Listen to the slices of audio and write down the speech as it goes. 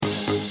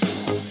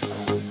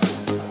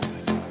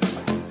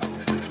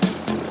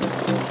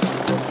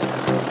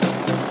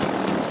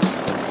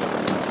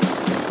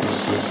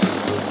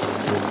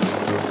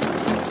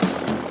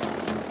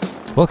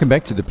Welcome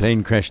back to the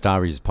Plane Crash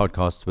Diaries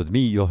podcast with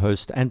me, your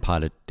host and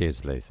pilot,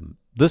 Des Latham.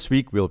 This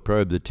week we'll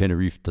probe the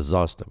Tenerife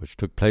disaster, which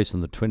took place on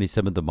the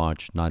 27th of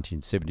March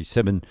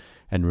 1977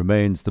 and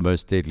remains the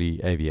most deadly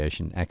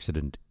aviation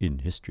accident in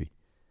history.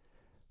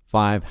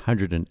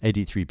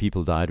 583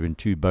 people died when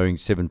two Boeing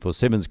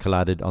 747s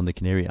collided on the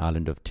Canary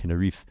island of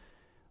Tenerife.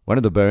 One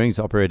of the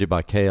Boeings operated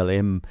by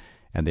KLM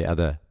and the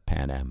other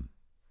Pan Am.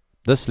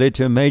 This led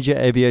to a major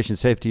aviation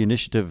safety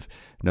initiative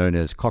known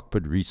as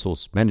Cockpit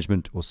Resource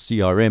Management, or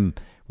CRM,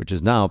 which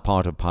is now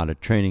part of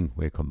pilot training,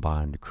 where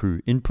combined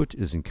crew input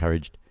is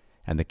encouraged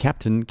and the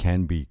captain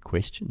can be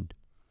questioned.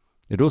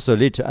 It also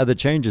led to other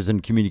changes in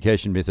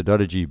communication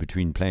methodology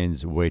between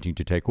planes waiting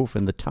to take off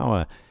and the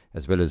tower,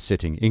 as well as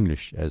setting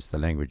English as the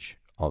language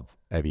of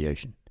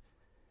aviation.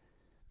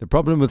 The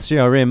problem with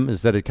CRM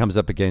is that it comes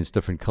up against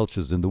different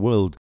cultures in the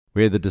world,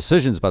 where the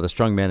decisions by the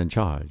strong man in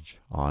charge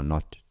are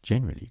not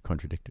generally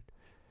contradicted.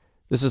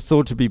 This is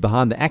thought to be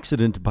behind the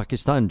accident in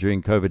Pakistan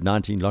during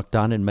COVID-19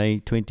 lockdown in May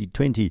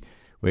 2020,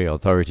 where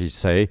authorities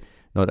say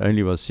not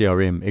only was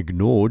CRM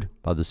ignored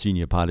by the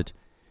senior pilot,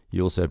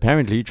 he also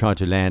apparently tried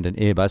to land an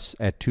Airbus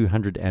at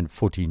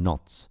 240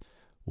 knots,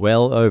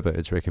 well over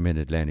its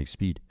recommended landing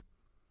speed.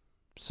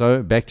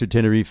 So, back to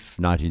Tenerife,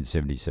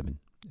 1977,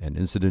 an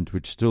incident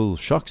which still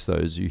shocks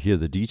those who hear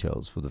the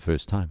details for the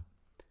first time.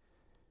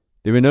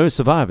 There were no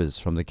survivors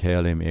from the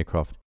KLM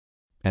aircraft,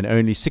 and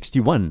only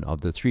 61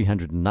 of the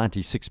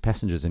 396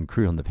 passengers and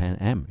crew on the Pan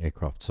Am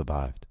aircraft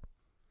survived.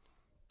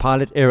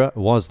 Pilot error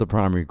was the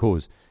primary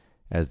cause,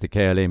 as the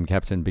KLM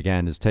captain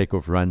began his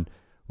takeoff run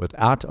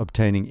without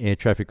obtaining air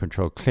traffic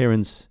control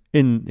clearance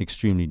in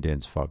extremely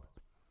dense fog.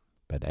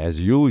 But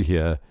as you'll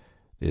hear,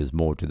 there's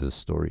more to this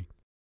story.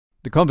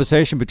 The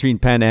conversation between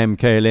Pan Am,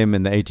 KLM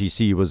and the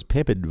ATC was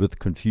peppered with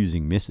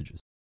confusing messages.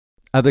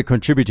 Other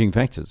contributing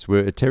factors were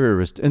a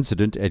terrorist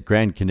incident at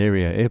Gran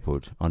Canaria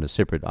Airport on a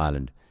separate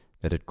island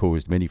that had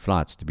caused many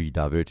flights to be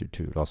diverted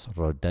to Los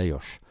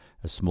Rodeos,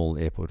 a small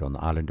airport on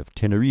the island of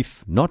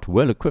Tenerife, not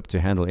well equipped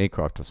to handle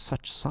aircraft of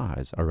such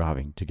size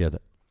arriving together.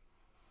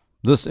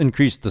 This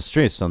increased the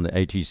stress on the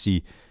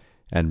ATC,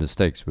 and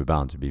mistakes were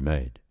bound to be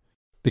made.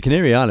 The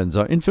Canary Islands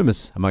are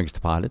infamous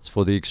amongst pilots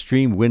for the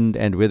extreme wind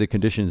and weather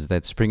conditions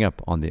that spring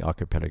up on the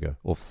archipelago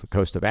off the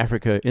coast of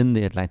Africa in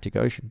the Atlantic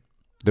Ocean.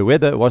 The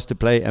weather was to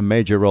play a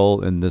major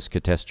role in this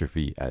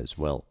catastrophe as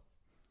well.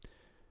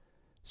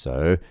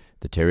 So,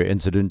 the terror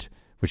incident,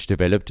 which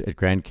developed at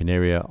Gran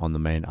Canaria on the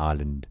main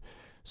island,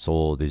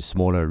 saw the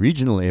smaller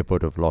regional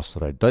airport of Los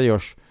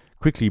Rodeos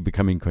quickly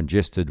becoming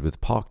congested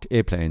with parked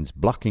airplanes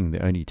blocking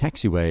the only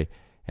taxiway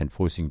and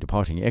forcing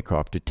departing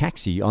aircraft to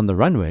taxi on the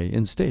runway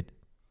instead.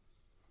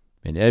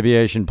 In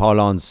aviation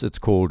parlance, it's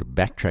called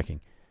backtracking.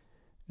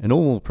 A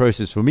normal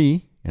process for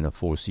me, in a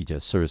four-seater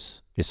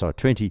Cirrus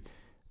SR20,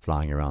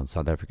 flying around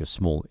South Africa's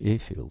small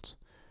airfields.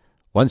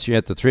 Once you're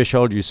at the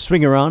threshold, you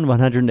swing around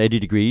 180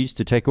 degrees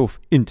to take off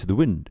into the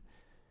wind.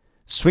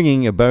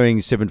 Swinging a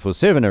Boeing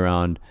 747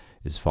 around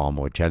is far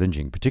more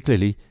challenging,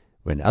 particularly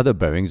when other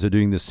Boeings are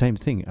doing the same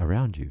thing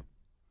around you.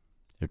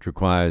 It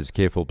requires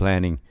careful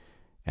planning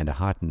and a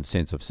heightened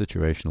sense of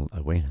situational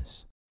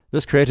awareness.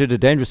 This created a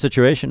dangerous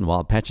situation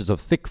while patches of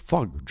thick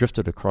fog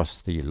drifted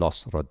across the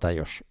Los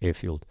Rodeos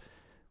airfield,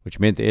 which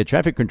meant the air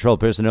traffic control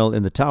personnel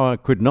in the tower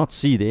could not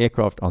see the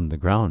aircraft on the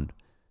ground.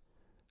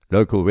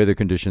 Local weather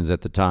conditions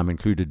at the time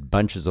included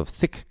bunches of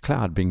thick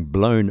cloud being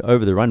blown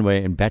over the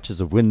runway and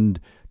batches of wind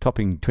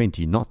topping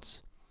 20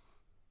 knots.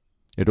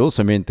 It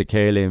also meant the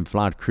KLM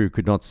flight crew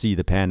could not see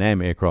the Pan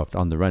Am aircraft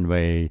on the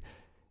runway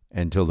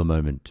until the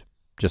moment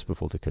just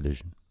before the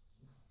collision.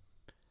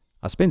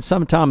 I spent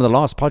some time in the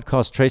last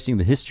podcast tracing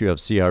the history of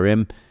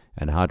CRM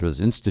and how it was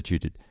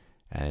instituted,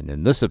 and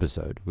in this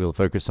episode we'll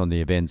focus on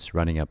the events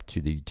running up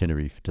to the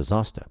Tenerife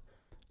disaster.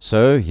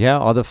 So here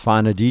are the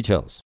finer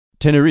details.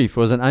 Tenerife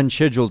was an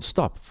unscheduled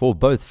stop for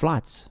both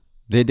flights.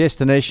 Their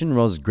destination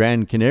was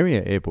Gran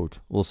Canaria Airport,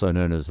 also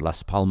known as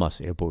Las Palmas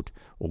Airport,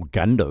 or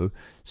Gando,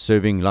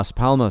 serving Las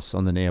Palmas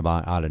on the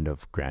nearby island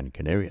of Gran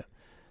Canaria.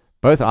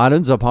 Both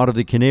islands are part of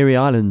the Canary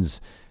Islands,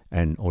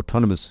 an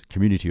autonomous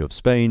community of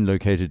Spain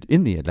located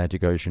in the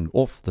Atlantic Ocean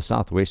off the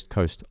southwest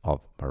coast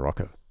of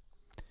Morocco.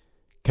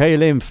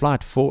 KLM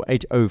Flight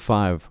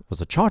 4805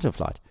 was a charter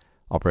flight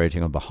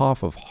operating on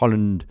behalf of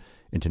Holland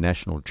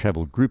International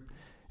Travel Group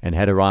and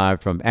had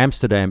arrived from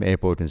Amsterdam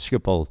Airport in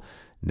Schiphol,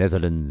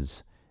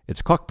 Netherlands.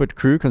 Its cockpit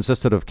crew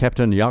consisted of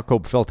Captain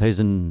Jacob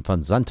Veldhuizen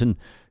van Zanten,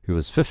 who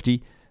was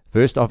 50,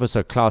 First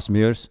Officer Klaus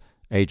Meers,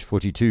 age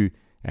 42,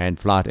 and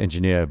Flight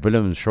Engineer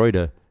Willem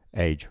Schreuder,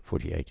 age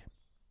 48.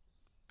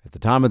 At the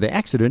time of the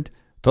accident,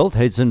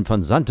 Veldhuizen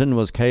van Zanten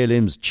was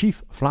KLM's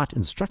chief flight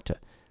instructor,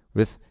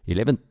 with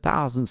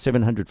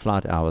 11,700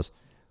 flight hours,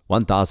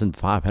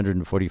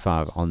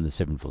 1,545 on the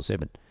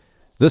 747.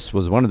 This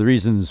was one of the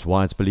reasons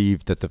why it's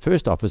believed that the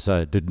first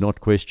officer did not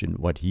question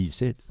what he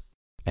said.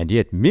 And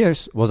yet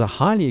Meers was a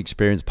highly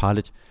experienced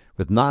pilot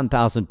with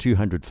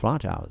 9,200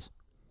 flight hours,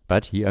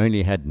 but he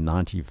only had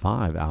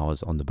 95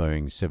 hours on the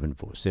Boeing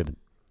 747.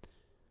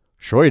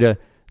 Schreuder,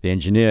 the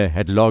engineer,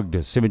 had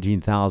logged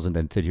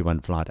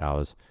 17,031 flight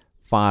hours,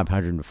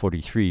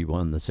 543 were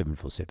on the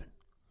 747.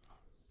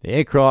 The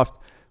aircraft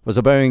was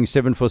a Boeing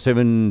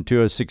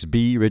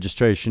 747-206B,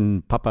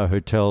 registration Papa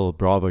Hotel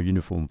Bravo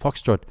Uniform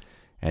Foxtrot,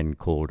 and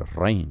called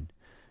Rain.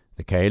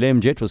 The KLM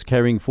jet was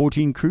carrying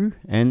 14 crew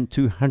and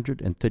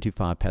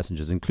 235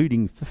 passengers,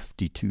 including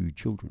 52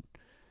 children.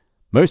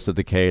 Most of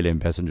the KLM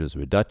passengers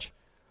were Dutch.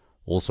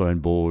 Also on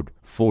board,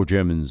 4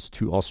 Germans,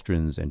 2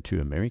 Austrians, and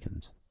 2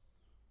 Americans.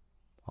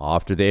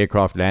 After the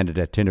aircraft landed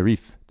at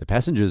Tenerife, the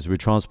passengers were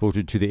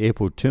transported to the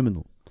airport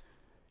terminal.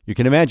 You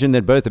can imagine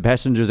that both the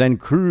passengers and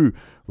crew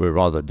were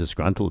rather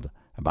disgruntled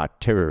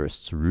about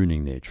terrorists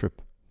ruining their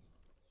trip.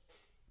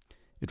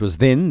 It was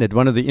then that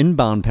one of the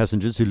inbound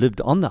passengers who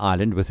lived on the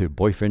island with her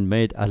boyfriend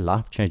made a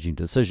life-changing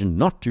decision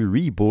not to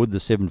reboard the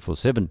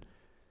 747.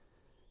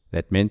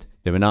 That meant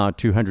there were now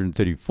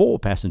 234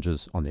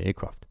 passengers on the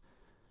aircraft.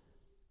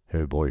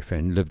 Her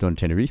boyfriend lived on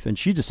Tenerife, and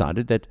she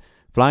decided that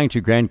flying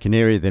to Gran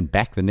Canaria then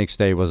back the next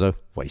day was a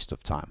waste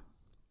of time.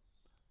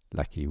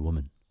 Lucky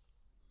woman.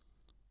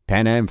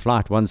 Pan Am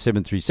Flight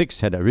 1736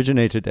 had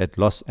originated at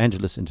Los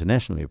Angeles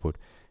International Airport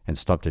and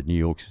stopped at New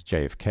York's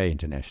JFK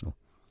International.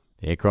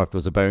 The aircraft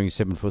was a Boeing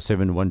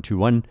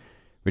 747-121,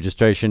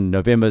 registration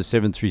November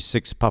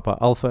 736 Papa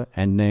Alpha,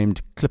 and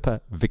named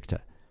Clipper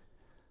Victor.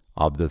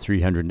 Of the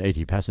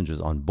 380 passengers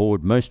on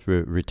board, most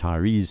were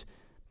retirees,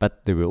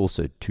 but there were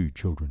also 2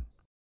 children.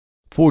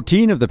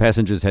 14 of the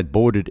passengers had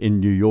boarded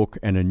in New York,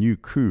 and a new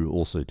crew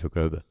also took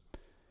over.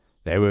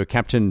 They were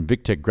Captain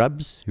Victor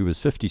Grubbs, who was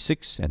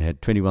 56 and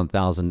had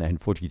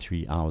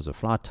 21,043 hours of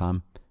flight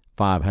time,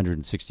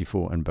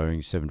 564 on Boeing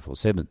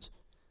 747s.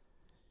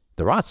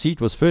 The right seat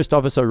was First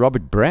Officer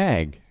Robert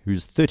Bragg,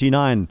 who's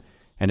 39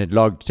 and had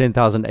logged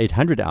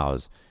 10,800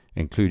 hours,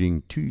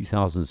 including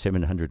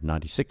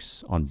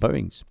 2,796 on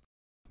Boeings.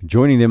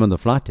 Joining them on the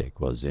flight deck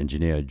was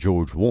Engineer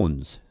George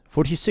Warnes,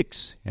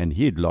 46, and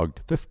he had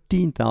logged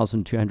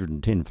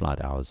 15,210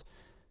 flight hours,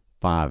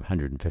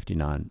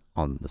 559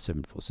 on the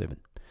 747.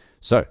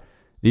 So,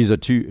 these are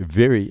 2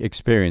 very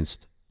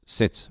experienced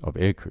sets of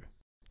aircrew.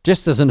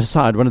 Just as an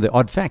aside, one of the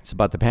odd facts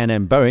about the Pan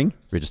Am Boeing,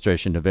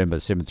 registration November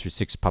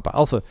 736 Papa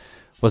Alpha,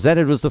 was that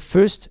it was the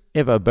first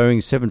ever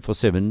Boeing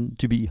 747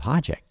 to be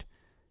hijacked.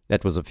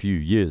 That was a few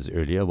years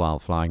earlier while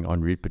flying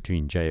en route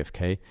between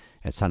JFK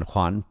and San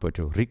Juan,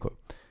 Puerto Rico.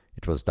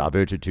 It was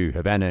diverted to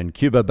Havana in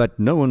Cuba, but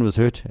no one was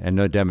hurt and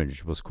no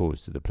damage was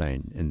caused to the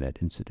plane in that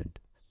incident.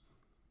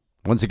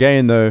 Once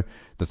again, though,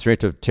 the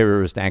threat of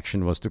terrorist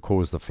action was to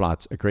cause the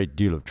flights a great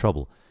deal of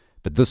trouble,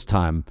 but this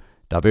time,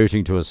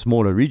 diverting to a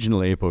smaller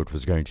regional airport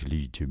was going to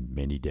lead to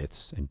many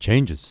deaths and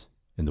changes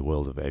in the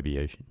world of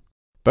aviation.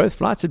 Both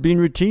flights had been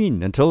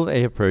routine until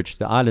they approached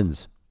the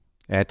islands.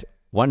 At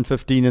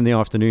 1:15 in the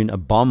afternoon, a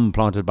bomb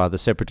planted by the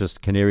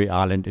separatist Canary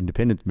Island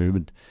Independence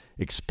Movement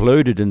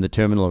exploded in the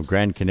terminal of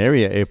Gran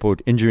Canaria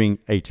Airport, injuring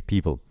 8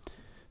 people.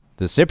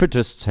 The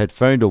separatists had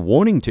phoned a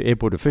warning to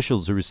airport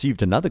officials, who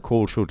received another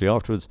call shortly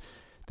afterwards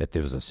that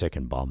there was a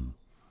second bomb.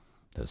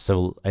 The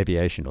civil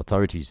aviation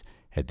authorities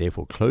had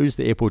therefore closed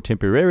the airport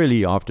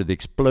temporarily after the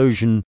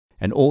explosion,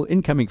 and all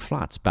incoming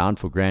flights bound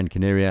for Gran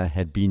Canaria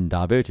had been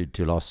diverted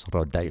to Los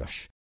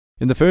Rodeos.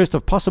 In the first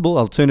of possible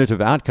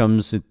alternative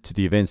outcomes to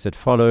the events that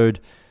followed,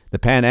 the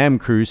Pan Am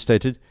crew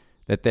stated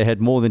that they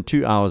had more than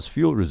 2 hours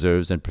fuel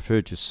reserves and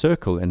preferred to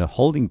circle in a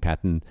holding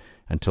pattern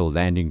until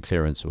landing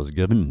clearance was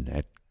given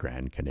at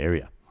Gran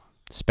Canaria.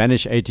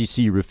 Spanish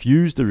ATC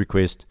refused the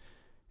request,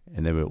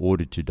 and they were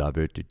ordered to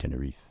divert to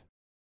Tenerife.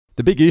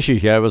 The big issue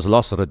here was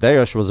Los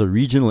Rodeos was a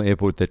regional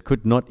airport that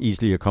could not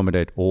easily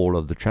accommodate all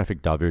of the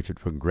traffic diverted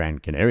from Gran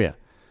Canaria.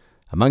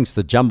 Amongst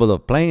the jumble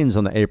of planes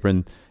on the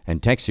apron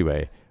and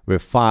taxiway were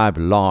 5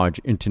 large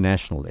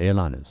international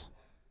airliners.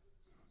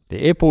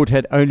 The airport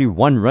had only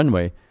 1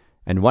 runway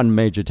and 1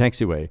 major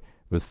taxiway,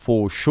 with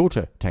 4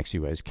 shorter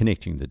taxiways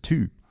connecting the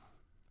 2.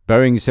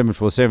 Boeing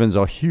 747s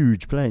are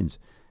huge planes,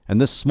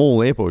 and this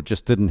small airport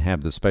just didn't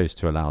have the space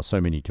to allow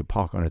so many to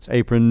park on its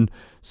apron,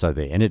 so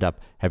they ended up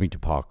having to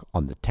park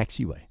on the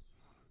taxiway.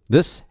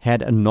 This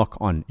had a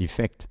knock-on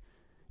effect.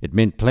 It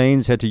meant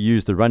planes had to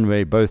use the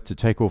runway both to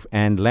take off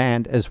and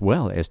land, as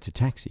well as to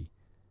taxi.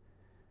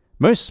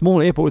 Most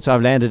small airports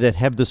I've landed at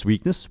have this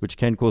weakness, which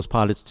can cause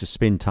pilots to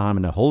spend time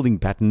in a holding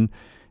pattern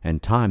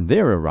and time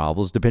their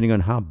arrivals depending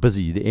on how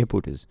busy the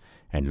airport is,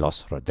 and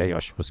Los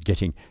Rodeos was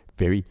getting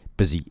very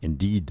busy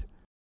indeed.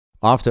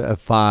 After a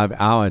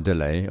 5-hour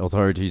delay,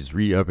 authorities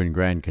reopened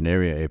Gran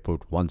Canaria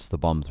Airport once the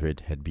bomb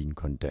threat had been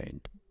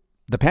contained.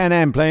 The Pan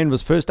Am plane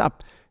was first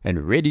up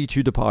and ready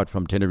to depart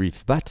from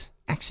Tenerife, but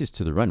access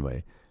to the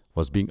runway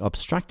was being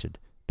obstructed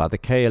by the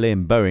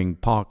KLM Boeing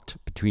parked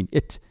between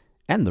it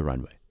and the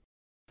runway.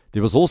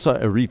 There was also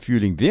a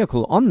refueling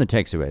vehicle on the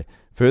taxiway,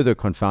 further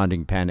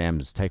confounding Pan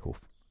Am's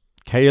takeoff.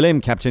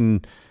 KLM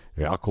Captain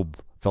Jacob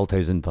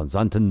Veldhuizen van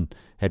Zanten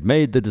had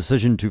made the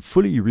decision to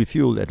fully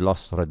refuel at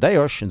Los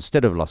Rodeos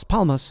instead of Las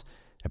Palmas,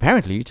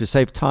 apparently to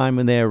save time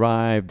when they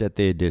arrived at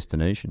their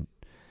destination.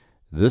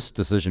 This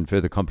decision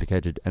further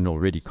complicated an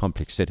already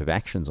complex set of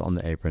actions on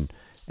the apron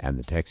and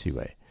the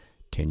taxiway.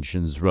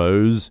 Tensions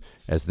rose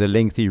as the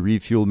lengthy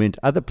refuel meant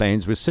other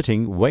planes were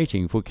sitting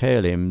waiting for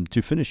KLM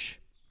to finish.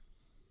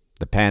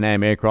 The Pan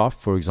Am aircraft,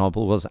 for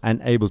example, was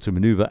unable to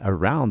maneuver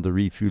around the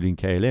refueling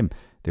KLM.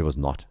 There was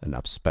not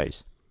enough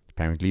space.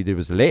 Apparently there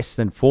was less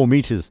than 4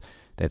 meters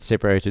that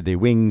separated their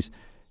wings,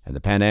 and the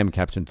Pan Am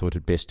captain thought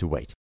it best to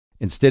wait,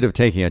 instead of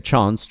taking a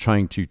chance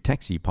trying to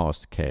taxi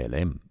past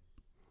KLM.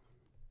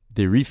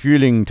 The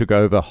refueling took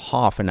over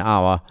half an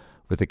hour,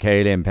 with the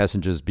KLM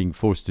passengers being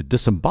forced to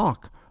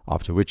disembark,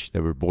 after which they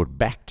were brought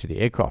back to the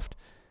aircraft.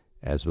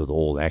 As with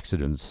all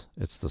accidents,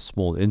 it's the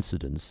small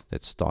incidents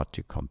that start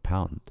to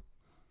compound.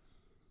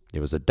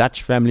 There was a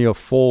Dutch family of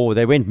 4.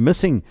 They went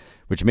missing,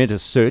 which meant a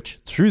search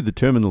through the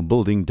terminal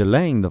building,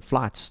 delaying the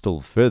flight still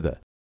further.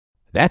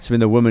 That's when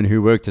the woman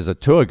who worked as a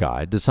tour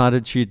guide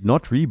decided she'd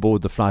not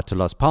reboard the flight to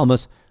Las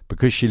Palmas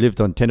because she lived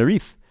on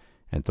Tenerife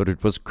and thought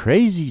it was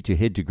crazy to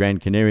head to Gran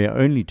Canaria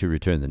only to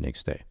return the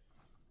next day.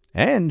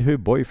 And her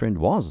boyfriend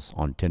was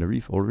on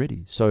Tenerife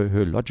already, so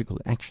her logical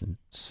action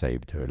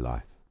saved her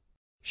life.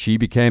 She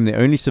became the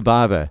only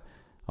survivor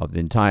of the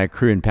entire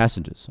crew and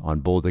passengers on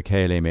board the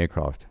KLM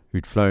aircraft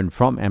who'd flown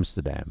from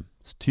Amsterdam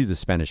to the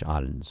Spanish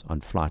islands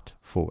on flight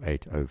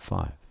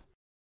 4805.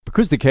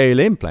 Because the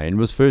KLM plane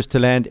was first to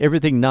land,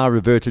 everything now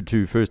reverted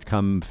to first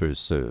come,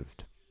 first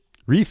served.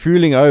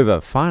 Refueling over,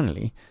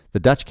 finally, the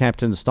Dutch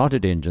captain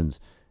started engines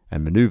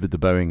and maneuvered the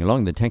Boeing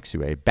along the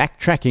taxiway,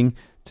 backtracking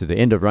to the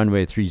end of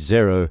runway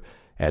 30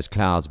 as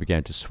clouds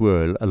began to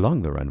swirl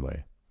along the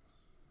runway.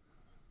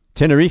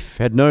 Tenerife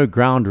had no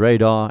ground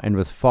radar, and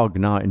with fog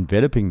now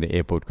enveloping the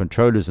airport,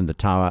 controllers in the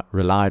tower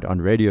relied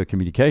on radio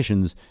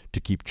communications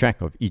to keep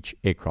track of each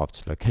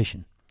aircraft's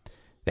location.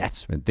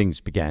 That's when things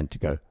began to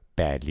go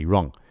badly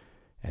wrong,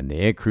 and the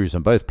air crews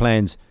on both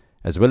planes,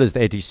 as well as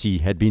the ATC,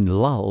 had been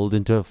lulled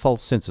into a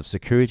false sense of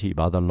security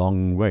by the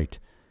long wait.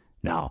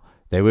 Now,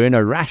 they were in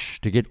a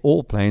rush to get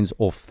all planes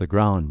off the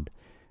ground.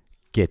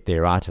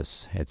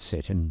 Get-there-itis had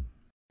set in.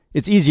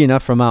 It's easy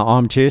enough from our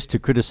armchairs to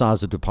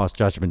criticize or to pass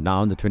judgment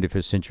now in the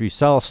 21st century,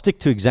 so I'll stick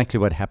to exactly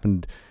what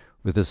happened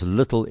with as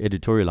little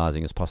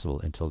editorializing as possible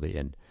until the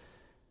end.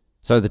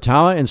 So the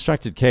tower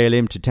instructed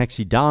KLM to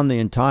taxi down the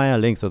entire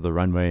length of the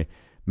runway,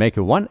 make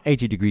a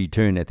 180-degree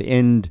turn at the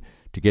end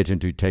to get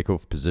into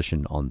takeoff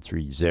position on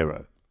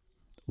 30.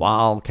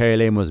 While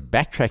KLM was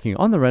backtracking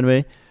on the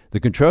runway, the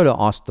controller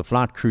asked the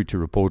flight crew to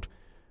report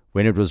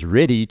when it was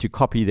ready to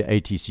copy the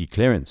ATC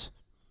clearance.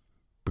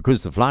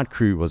 Because the flight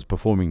crew was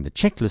performing the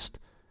checklist,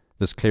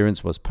 this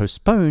clearance was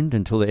postponed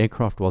until the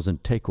aircraft was in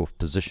takeoff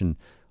position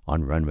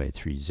on runway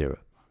 30.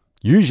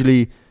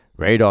 Usually,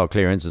 radar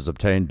clearance is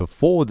obtained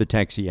before the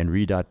taxi and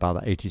read out by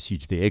the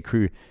ATC to the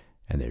aircrew,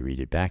 and they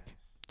read it back.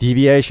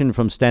 Deviation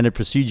from standard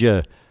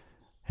procedure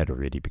had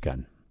already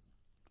begun.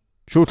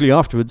 Shortly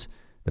afterwards,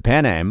 the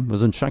Pan Am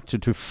was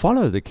instructed to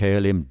follow the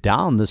KLM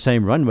down the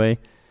same runway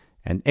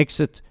and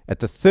exit at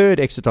the third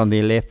exit on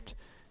their left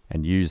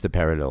and use the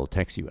parallel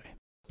taxiway.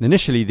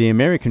 Initially, the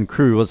American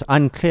crew was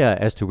unclear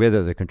as to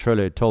whether the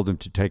controller had told them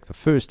to take the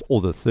first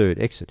or the third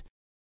exit.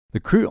 The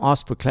crew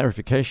asked for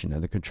clarification,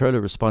 and the controller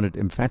responded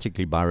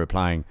emphatically by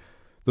replying,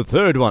 "The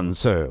third one,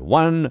 sir.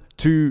 1,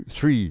 2,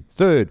 3,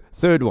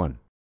 third one."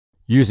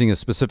 Using a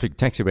specific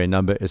taxiway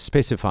number is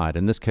specified,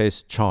 in this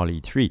case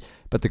Charlie 3,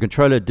 but the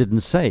controller didn't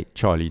say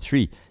Charlie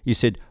 3. He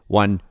said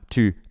 1,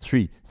 2,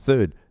 3,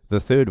 the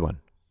third one.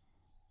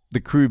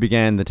 The crew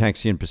began the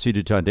taxi and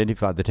proceeded to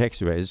identify the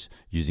taxiways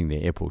using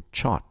the airport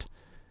chart.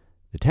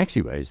 The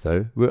taxiways,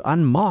 though, were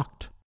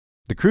unmarked.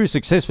 The crew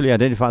successfully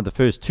identified the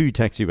first 2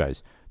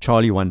 taxiways,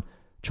 Charlie 1,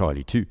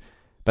 Charlie 2,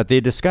 but their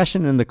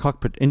discussion in the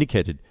cockpit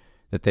indicated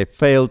that they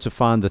failed to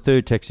find the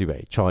third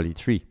taxiway, Charlie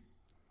 3.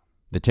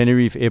 The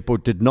Tenerife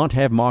airport did not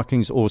have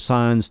markings or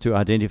signs to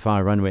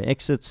identify runway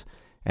exits,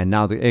 and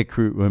now the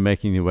aircrew were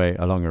making their way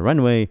along a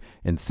runway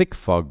in thick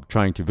fog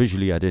trying to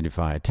visually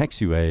identify a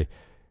taxiway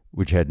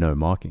which had no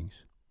markings.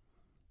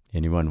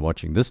 Anyone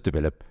watching this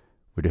develop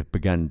would have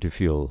begun to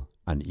feel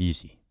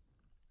uneasy.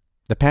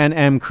 The Pan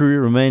Am crew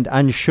remained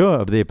unsure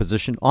of their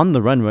position on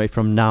the runway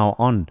from now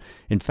on.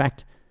 In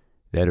fact,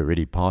 they had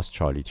already passed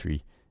Charlie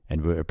 3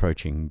 and were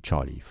approaching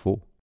Charlie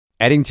 4.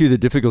 Adding to the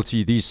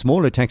difficulty, these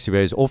smaller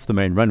taxiways off the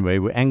main runway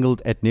were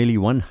angled at nearly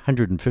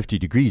 150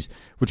 degrees,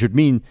 which would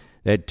mean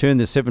they had turned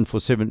the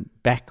 747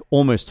 back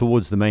almost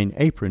towards the main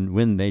apron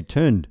when they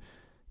turned.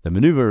 The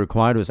maneuver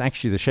required was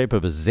actually the shape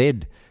of a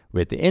Z,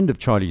 where at the end of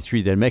Charlie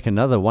 3 they'd make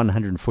another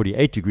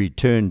 148-degree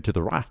turn to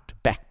the right,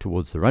 back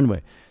towards the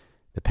runway.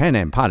 The Pan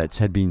Am pilots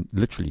had been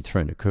literally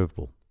thrown a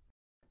curveball.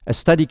 A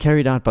study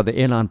carried out by the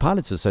Airline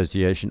Pilots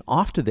Association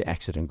after the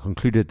accident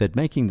concluded that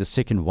making the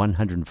second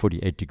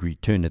 148-degree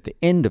turn at the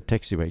end of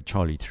taxiway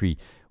Charlie 3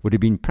 would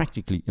have been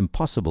practically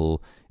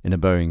impossible in a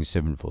Boeing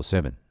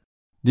 747.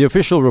 The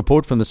official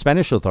report from the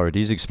Spanish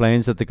authorities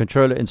explains that the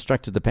controller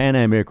instructed the Pan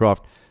Am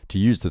aircraft to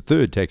use the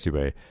third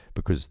taxiway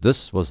because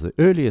this was the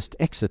earliest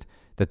exit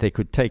that they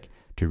could take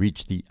to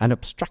reach the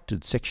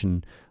unobstructed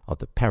section of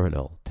the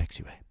parallel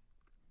taxiway.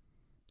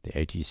 The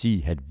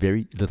ATC had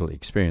very little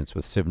experience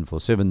with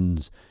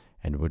 747s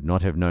and would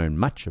not have known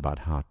much about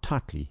how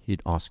tightly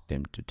he'd asked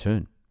them to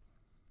turn.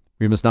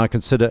 We must now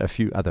consider a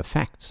few other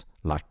facts,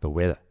 like the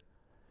weather.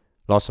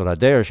 Los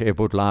Roderos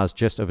Airport lies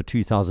just over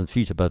 2,000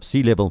 feet above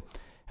sea level,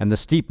 and the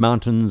steep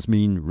mountains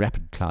mean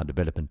rapid cloud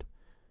development.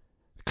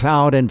 The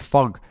cloud and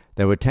fog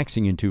they were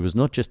taxiing into was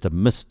not just a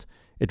mist,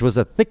 it was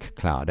a thick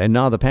cloud, and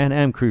now the Pan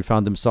Am crew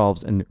found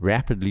themselves in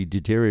rapidly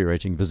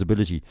deteriorating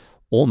visibility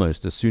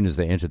almost as soon as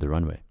they entered the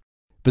runway.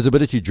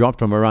 Visibility dropped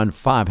from around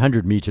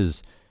 500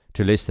 meters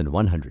to less than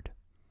 100.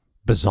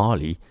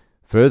 Bizarrely,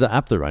 further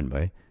up the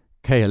runway,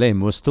 KLM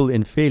was still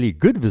in fairly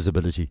good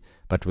visibility,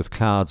 but with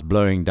clouds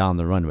blowing down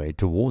the runway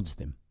towards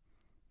them.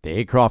 The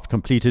aircraft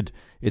completed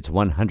its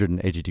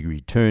 180-degree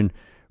turn,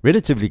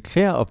 relatively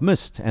clear of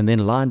mist, and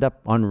then lined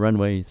up on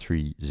runway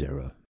 30.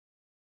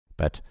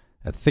 But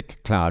a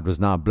thick cloud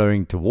was now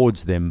blowing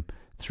towards them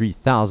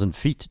 3,000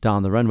 feet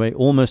down the runway,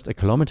 almost a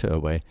kilometer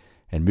away,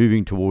 and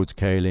moving towards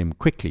KLM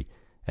quickly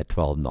at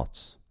 12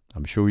 knots.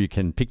 I'm sure you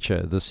can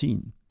picture the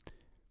scene.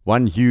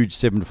 One huge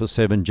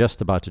 747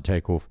 just about to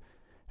take off,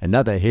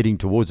 another heading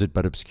towards it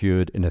but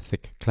obscured in a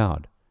thick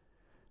cloud.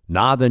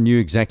 Neither knew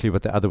exactly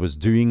what the other was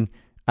doing,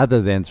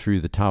 other than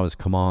through the tower's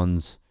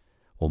commands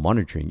or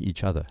monitoring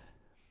each other.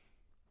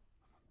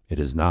 It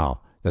is now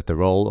that the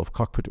role of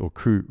cockpit or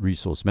crew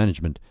resource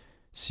management,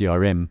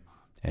 CRM,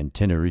 and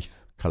Tenerife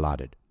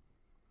collided.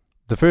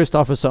 The first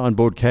officer on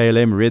board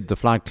KLM read the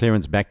flight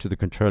clearance back to the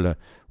controller,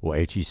 or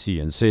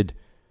ATC, and said,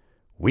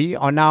 "We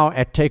are now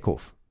at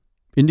takeoff,"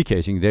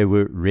 indicating they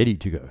were ready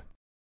to go.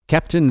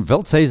 Captain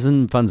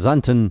Veldhuizen van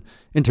Zanten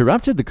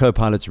interrupted the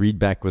co-pilot's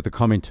readback with the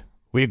comment,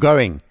 "We're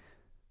going,"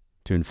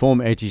 to inform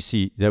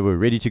ATC they were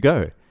ready to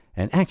go,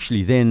 and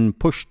actually then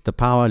pushed the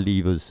power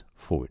levers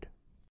forward.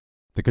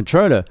 The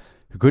controller,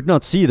 who could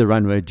not see the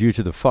runway due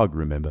to the fog,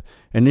 remember,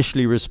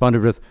 initially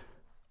responded with,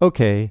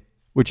 "Okay,"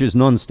 which is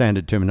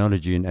non-standard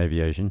terminology in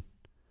aviation.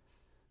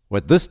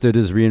 What this did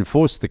is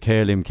reinforce the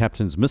KLM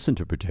captain's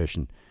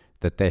misinterpretation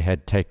that they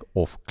had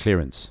take-off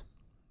clearance.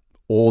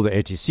 All the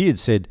ATC had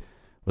said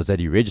was that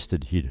he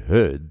registered he'd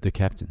heard the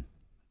captain.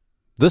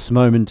 This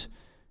moment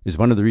is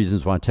one of the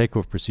reasons why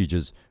takeoff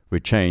procedures were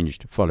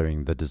changed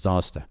following the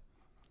disaster.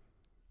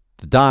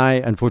 The die,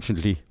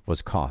 unfortunately,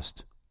 was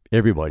cast.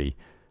 Everybody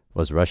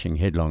was rushing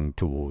headlong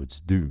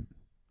towards doom.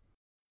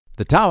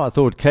 The tower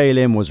thought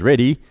KLM was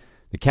ready.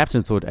 The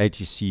captain thought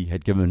ATC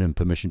had given him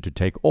permission to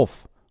take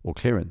off, or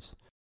clearance.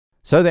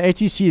 So the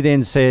ATC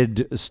then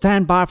said,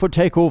 "Stand by for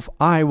takeoff,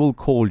 I will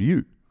call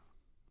you,"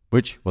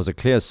 which was a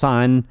clear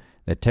sign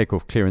that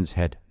takeoff clearance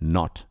had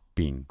not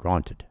been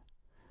granted.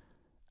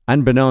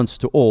 Unbeknownst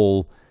to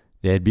all,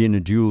 there had been a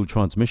dual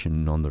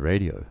transmission on the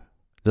radio.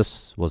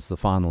 This was the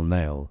final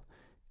nail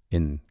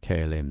in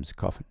KLM's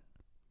coffin.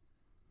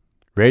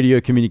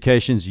 Radio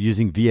communications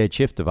using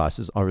VHF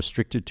devices are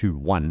restricted to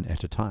one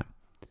at a time.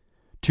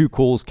 2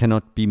 calls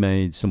cannot be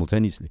made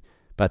simultaneously,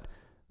 but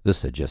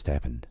this had just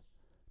happened.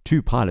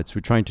 2 pilots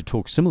were trying to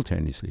talk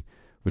simultaneously,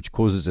 which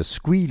causes a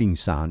squealing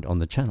sound on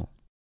the channel.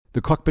 The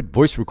cockpit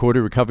voice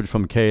recorder recovered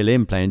from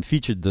KLM plane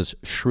featured this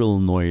shrill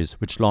noise,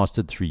 which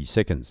lasted 3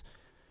 seconds.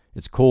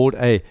 It's called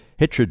a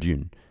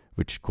heterodune,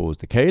 which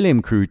caused the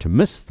KLM crew to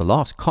miss the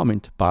last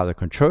comment by the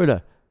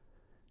controller.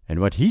 And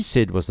what he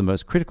said was the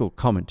most critical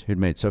comment he'd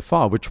made so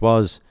far, which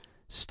was,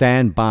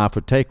 "Stand by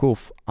for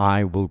takeoff,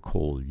 I will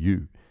call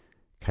you."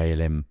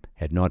 KLM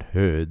had not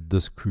heard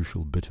this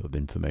crucial bit of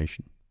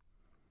information.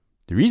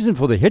 The reason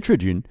for the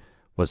heterodune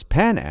was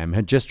Pan Am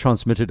had just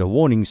transmitted a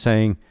warning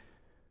saying,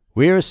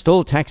 "We're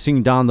still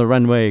taxiing down the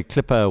runway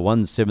Clipper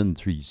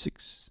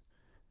 1736.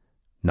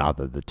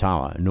 Neither the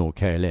tower nor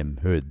KLM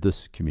heard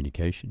this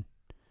communication.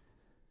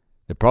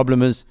 The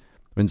problem is,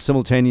 when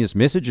simultaneous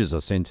messages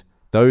are sent,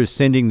 those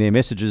sending their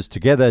messages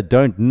together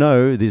don't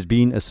know there's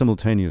been a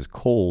simultaneous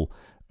call.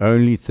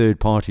 Only third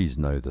parties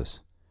know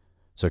this.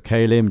 So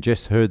KLM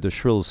just heard the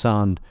shrill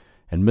sound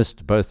and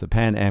missed both the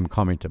Pan Am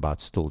comment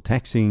about still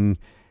taxiing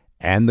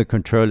and the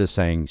controller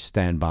saying,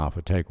 "Stand by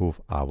for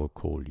takeoff, I will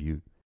call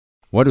you."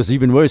 What was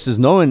even worse is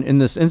no one in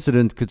this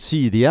incident could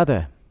see the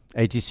other.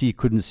 ATC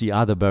couldn't see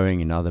either Boeing,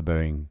 and neither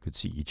Boeing could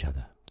see each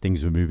other.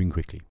 Things were moving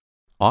quickly.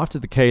 After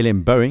the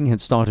KLM Boeing had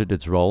started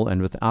its roll,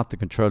 and without the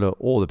controller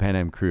or the Pan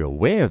Am crew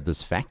aware of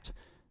this fact,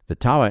 the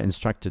tower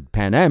instructed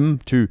Pan Am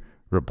to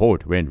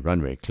report when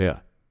runway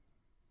clear.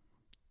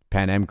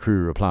 Pan Am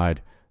crew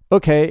replied,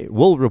 "Okay,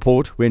 we'll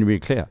report when we're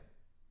clear."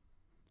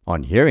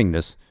 On hearing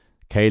this,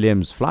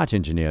 KLM's flight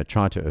engineer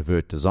tried to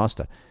avert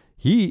disaster.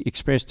 He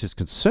expressed his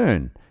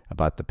concern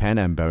about the Pan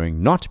Am Boeing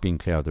not being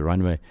clear of the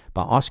runway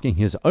by asking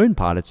his own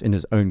pilots in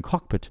his own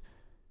cockpit,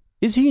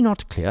 "Is he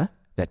not clear,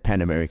 that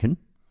Pan American?"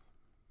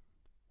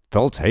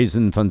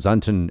 Veldhuizen van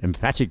Zanten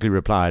emphatically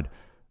replied,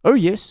 "Oh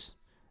yes,"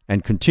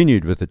 and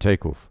continued with the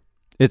takeoff.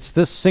 It's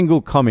this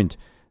single comment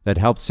that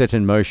helped set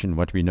in motion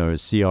what we know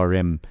as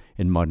CRM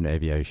in modern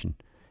aviation.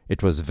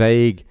 It was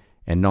vague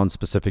and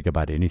non-specific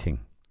about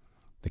anything.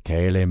 The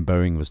KLM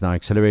Boeing was now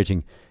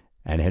accelerating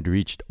and had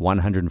reached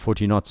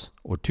 140 knots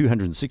or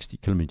 260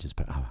 kilometers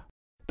per hour.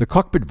 The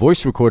cockpit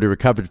voice recorder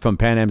recovered from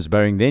Pan Am's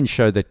Boeing then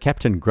showed that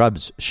Captain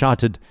Grubbs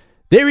shouted,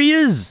 "There he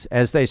is!"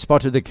 as they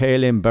spotted the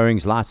KLM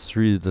Boeing's lights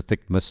through the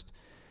thick mist.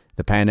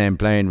 The Pan Am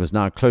plane was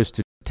now close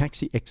to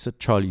taxi exit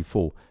Charlie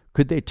 4.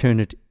 Could they turn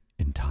it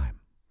in time?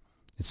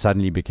 It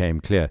suddenly became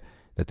clear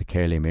that the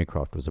KLM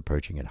aircraft was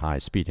approaching at high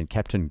speed, and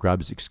Captain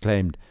Grubbs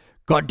exclaimed,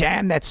 "God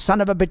damn, that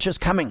son of a bitch is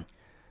coming!"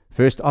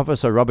 First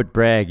Officer Robert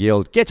Bragg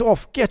yelled, "Get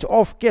off, get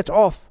off, get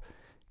off!"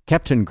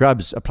 Captain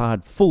Grubbs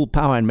applied full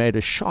power and made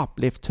a sharp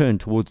left turn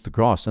towards the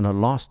grass in a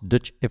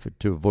last-ditch effort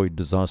to avoid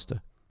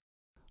disaster.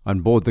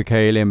 On board the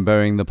KLM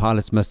Boeing, the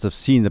pilots must have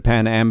seen the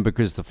Pan Am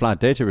because the flight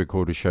data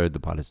recorder showed the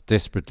pilots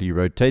desperately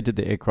rotated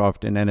the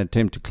aircraft in an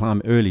attempt to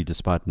climb early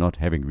despite not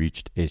having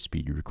reached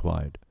airspeed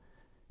required.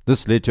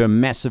 This led to a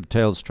massive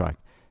tail strike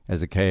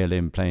as the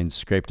KLM plane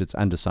scraped its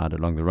underside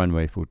along the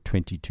runway for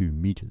 22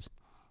 meters.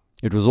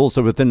 It was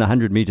also within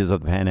 100 meters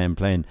of the Pan Am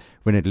plane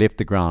when it left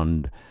the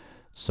ground,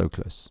 so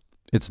close.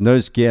 Its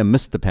nose gear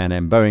missed the Pan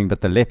Am Boeing,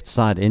 but the left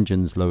side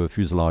engine's lower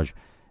fuselage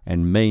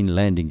and main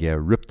landing gear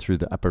ripped through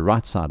the upper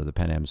right side of the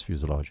Pan Am's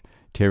fuselage,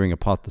 tearing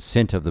apart the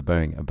center of the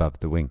Boeing above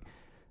the wing.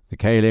 The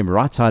KLM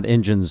right side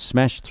engines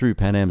smashed through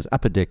Pan Am's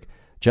upper deck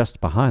just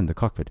behind the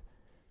cockpit.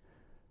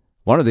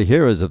 One of the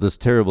heroes of this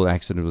terrible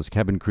accident was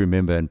cabin crew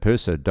member and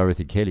purser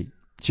Dorothy Kelly.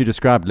 She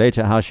described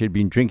later how she had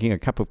been drinking a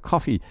cup of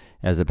coffee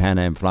as the Pan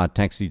Am flight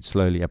taxied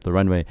slowly up the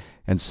runway,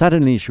 and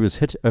suddenly she was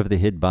hit over the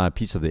head by a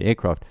piece of the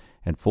aircraft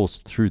and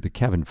forced through the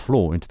cabin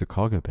floor into the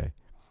cargo bay.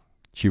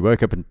 She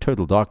woke up in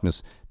total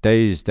darkness,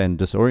 dazed and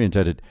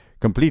disorientated,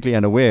 completely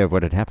unaware of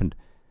what had happened.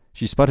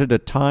 She spotted a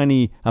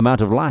tiny amount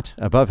of light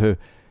above her.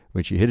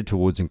 When she headed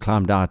towards and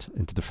climbed out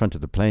into the front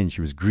of the plane, she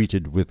was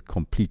greeted with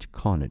complete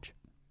carnage.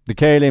 The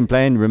KLM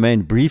plane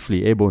remained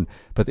briefly airborne,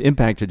 but the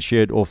impact had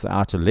sheared off the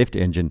outer left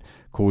engine,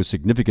 caused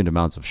significant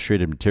amounts of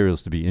shredded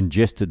materials to be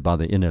ingested by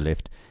the inner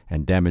left,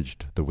 and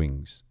damaged the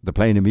wings. The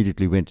plane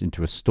immediately went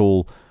into a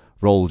stall,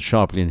 rolled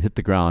sharply and hit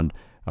the ground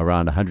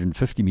around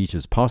 150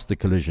 meters past the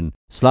collision,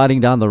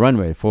 sliding down the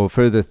runway for a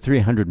further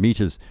 300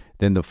 meters.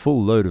 Then the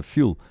full load of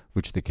fuel,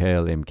 which the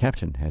KLM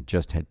captain had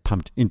just had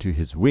pumped into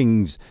his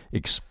wings,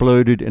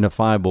 exploded in a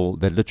fireball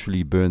that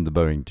literally burned the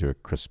Boeing to a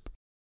crisp.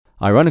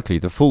 Ironically,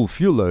 the full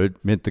fuel load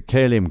meant the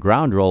KLM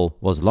ground roll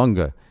was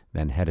longer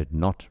than had it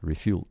not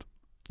refueled.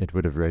 It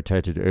would have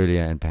rotated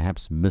earlier and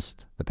perhaps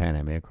missed the Pan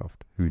Am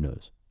aircraft. Who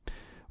knows?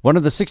 One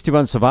of the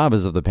 61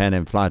 survivors of the Pan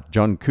Am flight,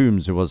 John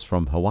Coombs, who was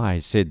from Hawaii,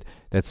 said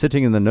that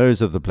sitting in the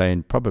nose of the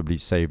plane probably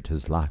saved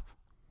his life.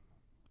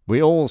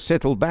 "We all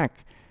settled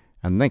back,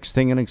 and next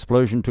thing an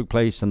explosion took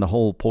place and the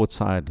whole port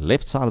side,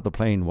 left side of the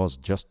plane was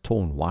just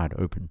torn wide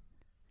open."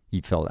 He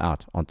fell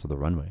out onto the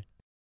runway.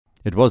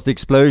 It was the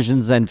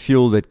explosions and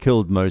fuel that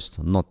killed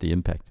most, not the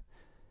impact.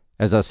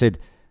 As I said,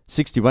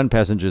 61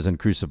 passengers and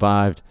crew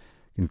survived,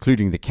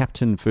 including the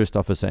captain, first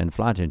officer, and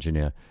flight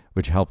engineer,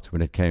 which helped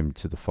when it came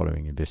to the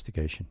following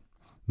investigation.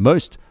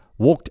 Most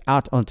walked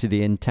out onto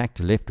the intact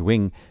left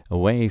wing,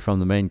 away from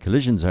the main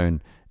collision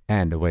zone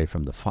and away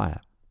from the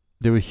fire.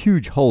 There were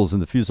huge holes in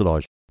the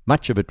fuselage.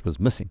 Much of it was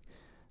missing.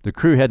 The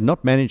crew had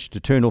not managed to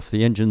turn off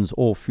the engines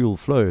or fuel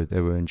flow.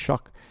 They were in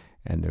shock,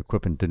 and the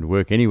equipment didn't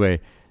work anyway.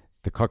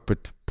 The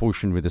cockpit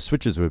portion where the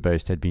switches were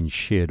based had been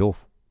sheared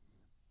off.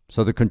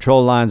 So the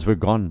control lines were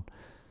gone.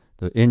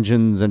 The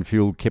engines and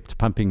fuel kept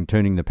pumping,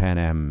 turning the Pan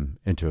Am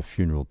into a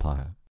funeral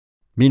pyre.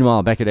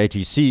 Meanwhile, back at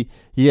ATC,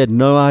 he had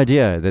no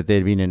idea that there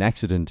had been an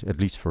accident, at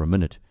least for a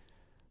minute.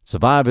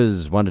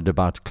 Survivors wandered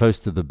about close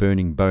to the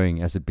burning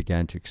Boeing as it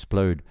began to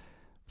explode.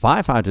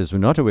 Firefighters were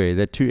not aware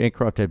that 2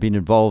 aircraft had been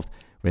involved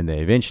when they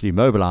eventually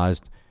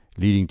mobilized,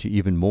 leading to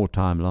even more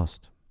time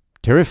lost.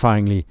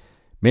 Terrifyingly,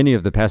 many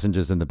of the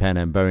passengers in the Pan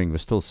Am Boeing were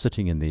still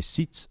sitting in their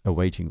seats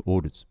awaiting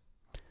orders.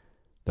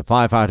 The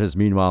firefighters,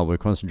 meanwhile, were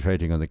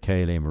concentrating on the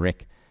KLM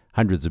wreck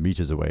hundreds of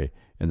meters away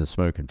in the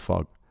smoke and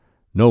fog.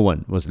 No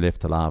one was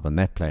left alive on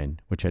that plane,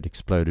 which had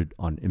exploded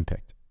on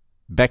impact.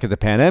 Back at the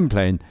Pan Am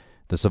plane,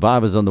 the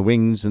survivors on the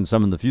wings and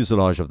some in the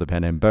fuselage of the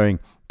Pan Am Boeing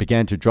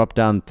began to drop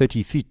down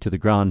 30 feet to the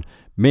ground.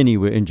 Many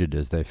were injured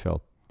as they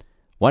fell.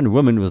 One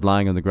woman was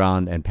lying on the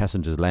ground and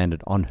passengers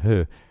landed on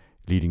her,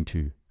 leading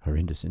to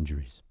horrendous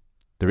injuries.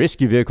 The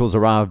rescue vehicles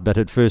arrived, but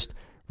at first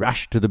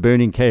rushed to the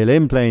burning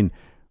KLM plane,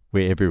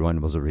 where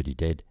everyone was already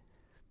dead.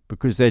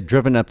 Because they'd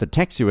driven up the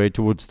taxiway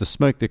towards the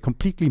smoke, they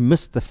completely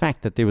missed the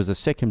fact that there was a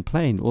second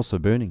plane also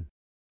burning.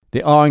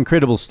 There are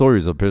incredible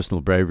stories of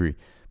personal bravery,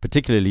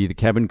 particularly the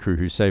cabin crew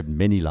who saved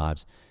many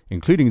lives,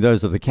 including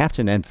those of the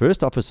captain and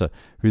first officer,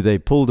 who they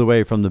pulled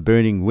away from the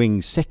burning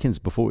wing seconds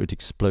before it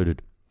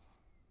exploded.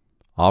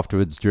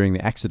 Afterwards, during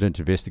the accident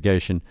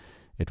investigation,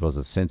 it was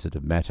a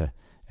sensitive matter,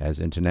 as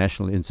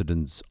international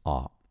incidents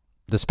are.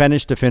 The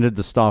Spanish defended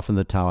the staff in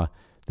the tower,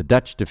 the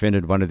Dutch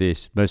defended one of their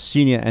most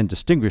senior and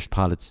distinguished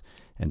pilots,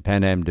 and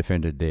Pan Am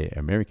defended their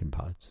American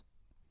pilots.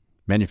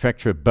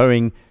 Manufacturer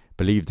Boeing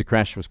believed the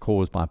crash was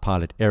caused by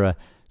pilot error,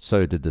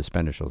 so did the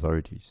Spanish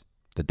authorities.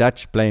 The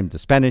Dutch blamed the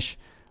Spanish,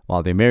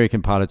 while the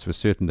American pilots were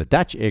certain the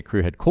Dutch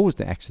aircrew had caused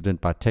the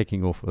accident by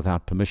taking off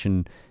without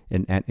permission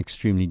in an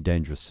extremely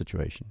dangerous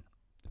situation.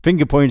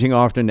 Finger-pointing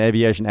after an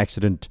aviation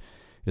accident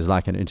is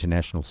like an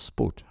international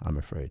sport, I'm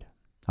afraid.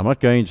 I'm not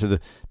going into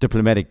the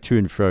diplomatic to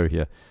and fro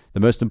here.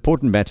 The most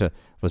important matter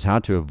was how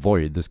to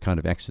avoid this kind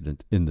of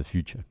accident in the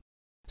future.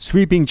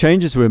 Sweeping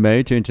changes were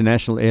made to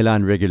international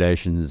airline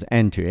regulations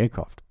and to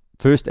aircraft.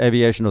 First,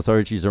 aviation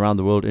authorities around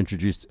the world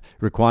introduced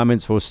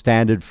requirements for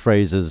standard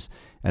phrases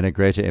and a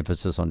greater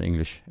emphasis on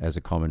English as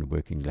a common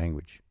working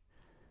language.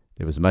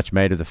 There was much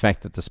made of the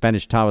fact that the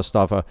Spanish tower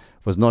staffer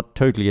was not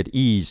totally at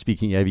ease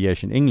speaking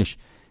aviation English,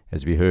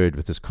 as we heard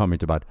with his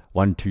comment about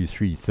 1, 2,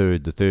 3,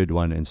 third, the third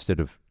one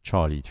instead of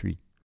Charlie 3.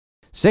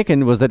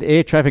 Second was that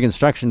air traffic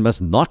instruction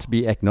must not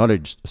be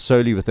acknowledged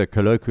solely with a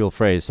colloquial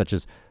phrase such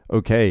as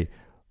okay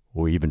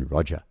or even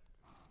Roger.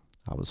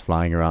 I was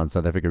flying around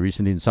South Africa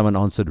recently and someone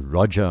answered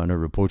Roger on a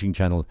reporting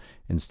channel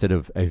instead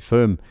of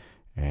affirm,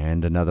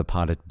 and another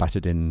pilot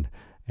butted in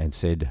and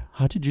said,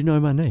 "How did you know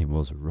my name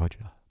was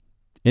Roger?"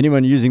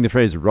 Anyone using the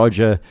phrase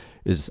Roger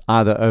is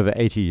either over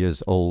 80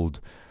 years old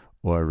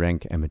or a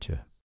rank amateur.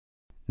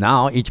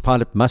 Now, each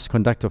pilot must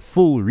conduct a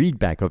full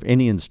readback of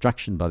any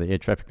instruction by the air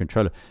traffic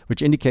controller,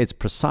 which indicates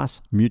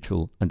precise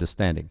mutual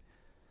understanding.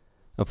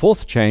 A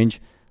fourth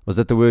change was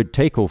that the word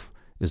takeoff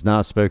is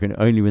now spoken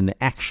only when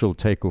the actual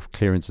takeoff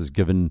clearance is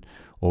given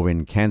or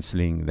when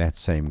cancelling that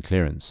same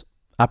clearance.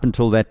 Up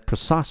until that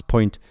precise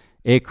point,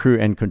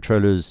 aircrew and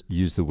controllers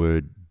use the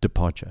word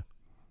departure.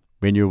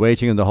 When you're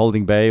waiting in the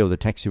holding bay or the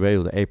taxiway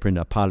or the apron,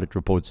 a pilot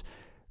reports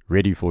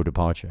ready for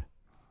departure.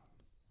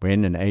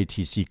 When an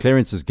ATC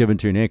clearance is given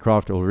to an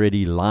aircraft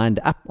already lined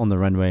up on the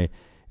runway,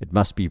 it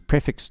must be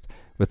prefixed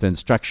with the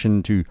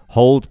instruction to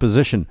hold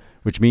position,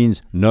 which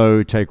means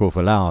no takeoff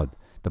allowed.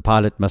 The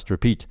pilot must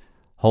repeat,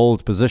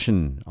 hold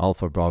position,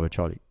 Alpha Bravo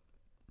Charlie.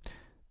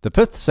 The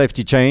fifth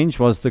safety change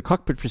was the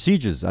cockpit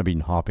procedures I've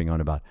been harping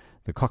on about,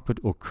 the cockpit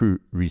or crew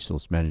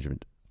resource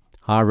management.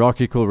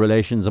 Hierarchical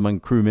relations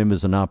among crew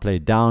members are now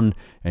played down,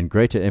 and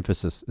greater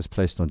emphasis is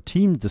placed on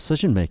team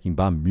decision-making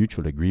by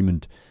mutual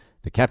agreement.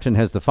 The captain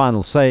has the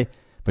final say,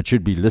 but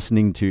should be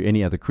listening to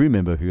any other crew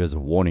member who has a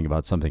warning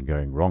about something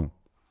going wrong.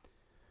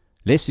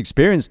 Less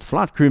experienced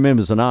flight crew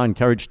members are now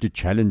encouraged to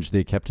challenge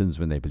their captains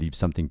when they believe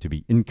something to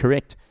be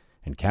incorrect,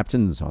 and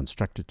captains are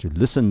instructed to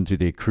listen to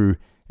their crew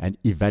and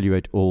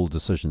evaluate all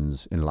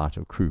decisions in light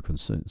of crew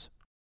concerns.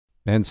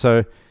 And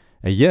so,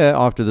 a year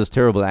after this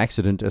terrible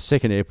accident, a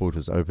second airport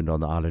was opened on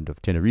the island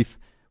of Tenerife,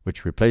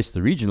 which replaced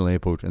the regional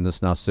airport, and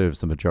this now serves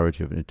the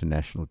majority of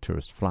international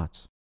tourist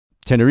flights.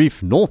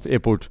 Tenerife North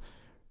Airport,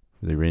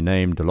 the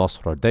renamed Los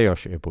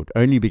Rodeos Airport,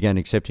 only began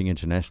accepting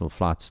international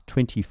flights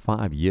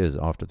 25 years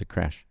after the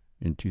crash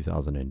in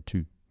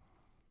 2002.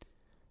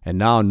 And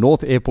now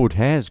North Airport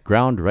has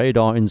ground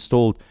radar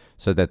installed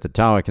so that the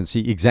tower can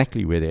see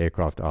exactly where the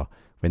aircraft are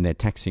when they're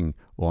taxiing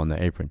or on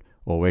the apron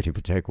or waiting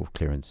for takeoff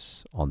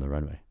clearance on the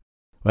runway.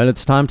 Well,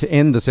 it's time to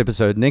end this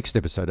episode. Next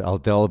episode, I'll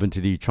delve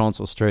into the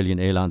Trans-Australian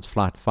Airlines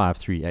Flight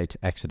 538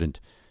 accident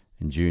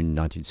in June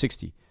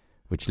 1960,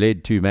 which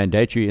led to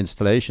mandatory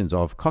installations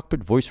of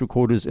cockpit voice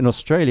recorders in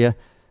Australia,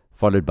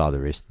 followed by the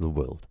rest of the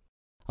world.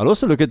 I'll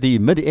also look at the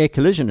mid-air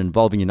collision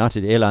involving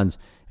United Airlines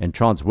and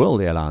Trans World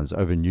Airlines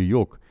over New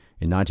York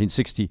in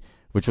 1960,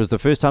 which was the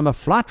first time a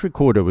flight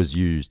recorder was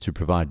used to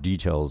provide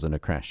details in a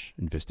crash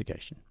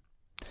investigation.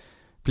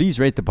 Please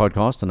rate the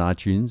podcast on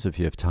iTunes if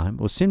you have time,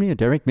 or send me a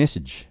direct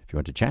message if you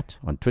want to chat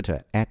on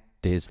Twitter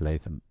 @Des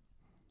Latham.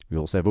 We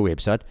also have a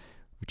website,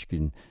 which you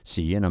can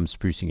see, and I'm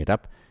sprucing it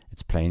up.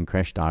 It's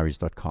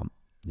planecrashdiaries.com.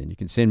 Then you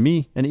can send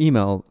me an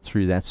email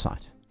through that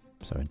site.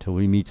 So until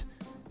we meet,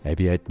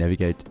 aviate,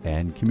 navigate,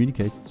 and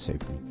communicate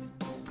safely.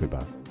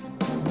 Goodbye.